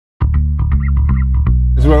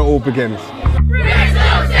where it all begins.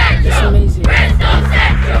 Bristol Central! It's amazing. Bristol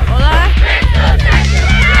Central! Hola! Bristol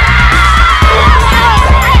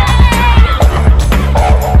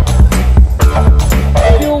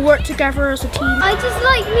Central! We all work together as a team. I just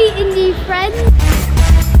like meeting new friends.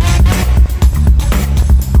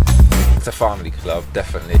 It's a family club,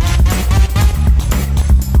 definitely.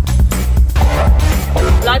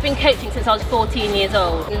 I've been coaching since I was 14 years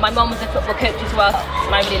old. My mum was a football coach as well,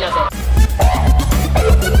 and I really love it.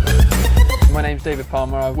 My name's David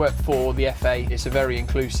Palmer, I work for the FA. It's a very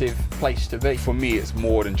inclusive place to be. For me, it's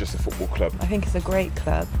more than just a football club. I think it's a great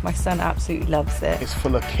club. My son absolutely loves it. It's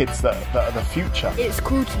full of kids that are the future. It's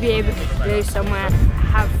cool to be able to go somewhere,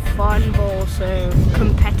 have fun, but also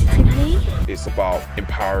competitively. It's about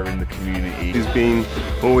empowering the community. He's been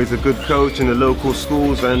always a good coach in the local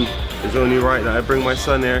schools, and it's only right that I bring my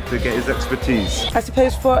son here to get his expertise. I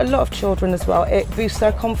suppose for a lot of children as well, it boosts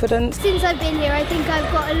their confidence. Since I've been here, I think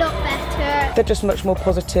I've got a lot better. They're just much more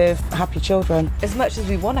positive, happy children. As much as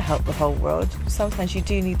we want to help the whole world, sometimes you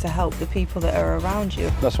do need to help the people that are around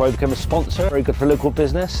you. That's why I became a sponsor. Very good for local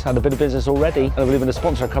business. Had a bit of business already, and I've been a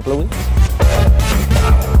sponsor a couple of weeks.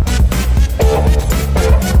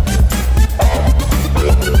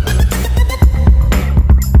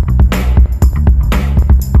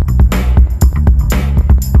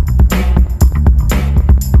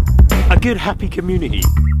 A good, happy community.